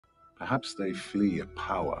Perhaps they flee a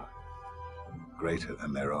power greater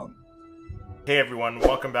than their own. Hey everyone,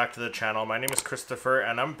 welcome back to the channel. My name is Christopher,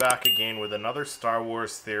 and I'm back again with another Star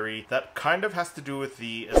Wars theory that kind of has to do with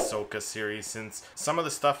the Ahsoka series, since some of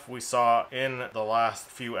the stuff we saw in the last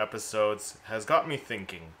few episodes has got me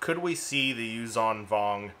thinking. Could we see the Yuuzhan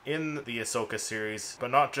Vong in the Ahsoka series,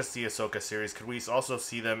 but not just the Ahsoka series? Could we also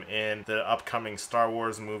see them in the upcoming Star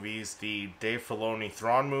Wars movies, the Dave Filoni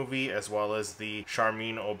Thrawn movie, as well as the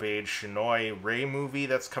Charmin Obaid Shinoy Rey movie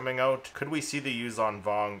that's coming out? Could we see the Yuuzhan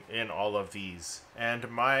Vong in all of these?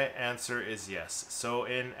 And my answer is yes. So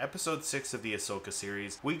in episode 6 of the Ahsoka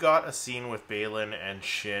series, we got a scene with Baylan and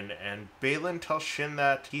Shin, and Baylan tells Shin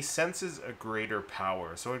that he senses a greater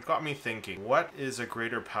power. So it got me thinking, what is a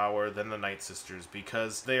greater power than the Night Sisters?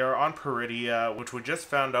 Because they are on Peridia, which we just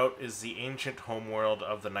found out is the ancient homeworld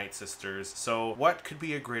of the Night Sisters. So what could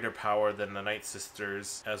be a greater power than the Night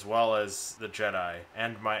Sisters, as well as the Jedi?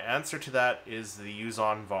 And my answer to that is the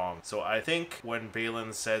Yuuzhan Vong. So I think when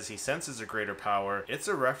Baylan says he senses a greater power, it's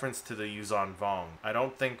a reference to the Yuuzhan Vong. I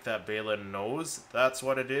don't think that Baylan knows that's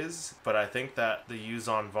what it is, but I think that the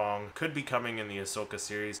Yuuzhan Vong could be coming in the Ahsoka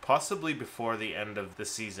series, possibly before the end of the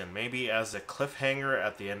season. Maybe as a cliffhanger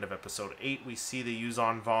at the end of episode 8, we see the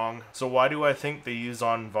Yuuzhan Vong. So why do I think the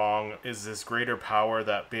Yuuzhan Vong is this greater power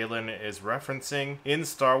that Baylan is referencing? In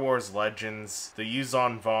Star Wars Legends, the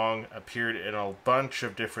Yuuzhan Vong appeared in a bunch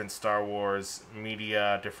of different Star Wars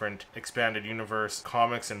media, different expanded universe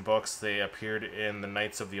comics and books. They appeared in the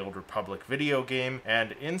Knights of the Old Republic video game,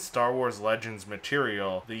 and in Star Wars Legends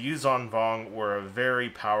material, the Yuuzhan Vong were a very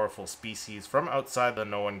powerful species from outside the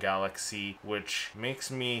known galaxy, which makes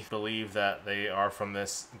me believe that they are from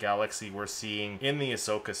this galaxy we're seeing in the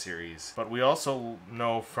Ahsoka series. But we also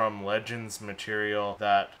know from Legends material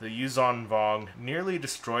that the Yuuzhan Vong nearly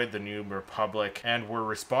destroyed the New Republic and were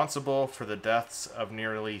responsible for the deaths of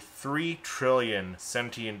nearly 3 trillion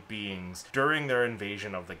sentient beings during their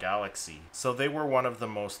invasion of the galaxy. So they were one of the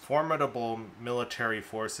most formidable military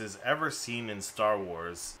forces ever seen in Star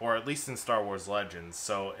Wars, or at least in Star Wars Legends.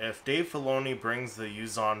 So if Dave Filoni brings the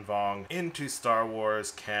Yuuzhan Vong into Star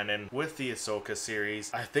Wars canon with the Ahsoka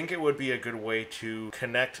series, I think it would be a good way to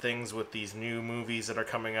connect things with these new movies that are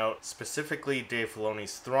coming out, specifically Dave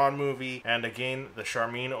Filoni's Thrawn movie, and again the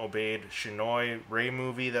Charmin Obaid Shinoy Rey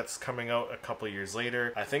movie that's coming out a couple years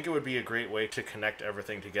later. I think it would be a great way to connect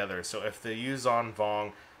everything together. So if the Yuuzhan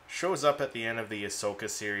Vong shows up at the end of the Ahsoka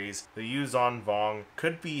series, the Yuuzhan Vong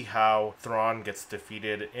could be how Thrawn gets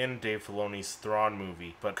defeated in Dave Filoni's Thrawn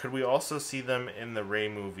movie. But could we also see them in the Rey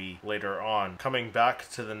movie later on, coming back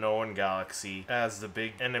to the known galaxy as the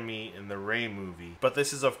big enemy in the Rey movie? But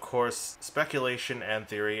this is of course speculation and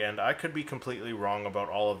theory, and I could be completely wrong about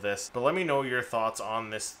all of this, but let me know your thoughts on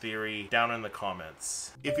this theory down in the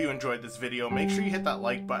comments. If you enjoyed this video, make sure you hit that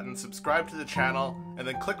like button, subscribe to the channel, and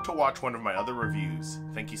then click to watch one of my other reviews.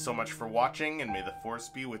 Thank you so much for watching, and may the Force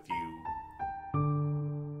be with you.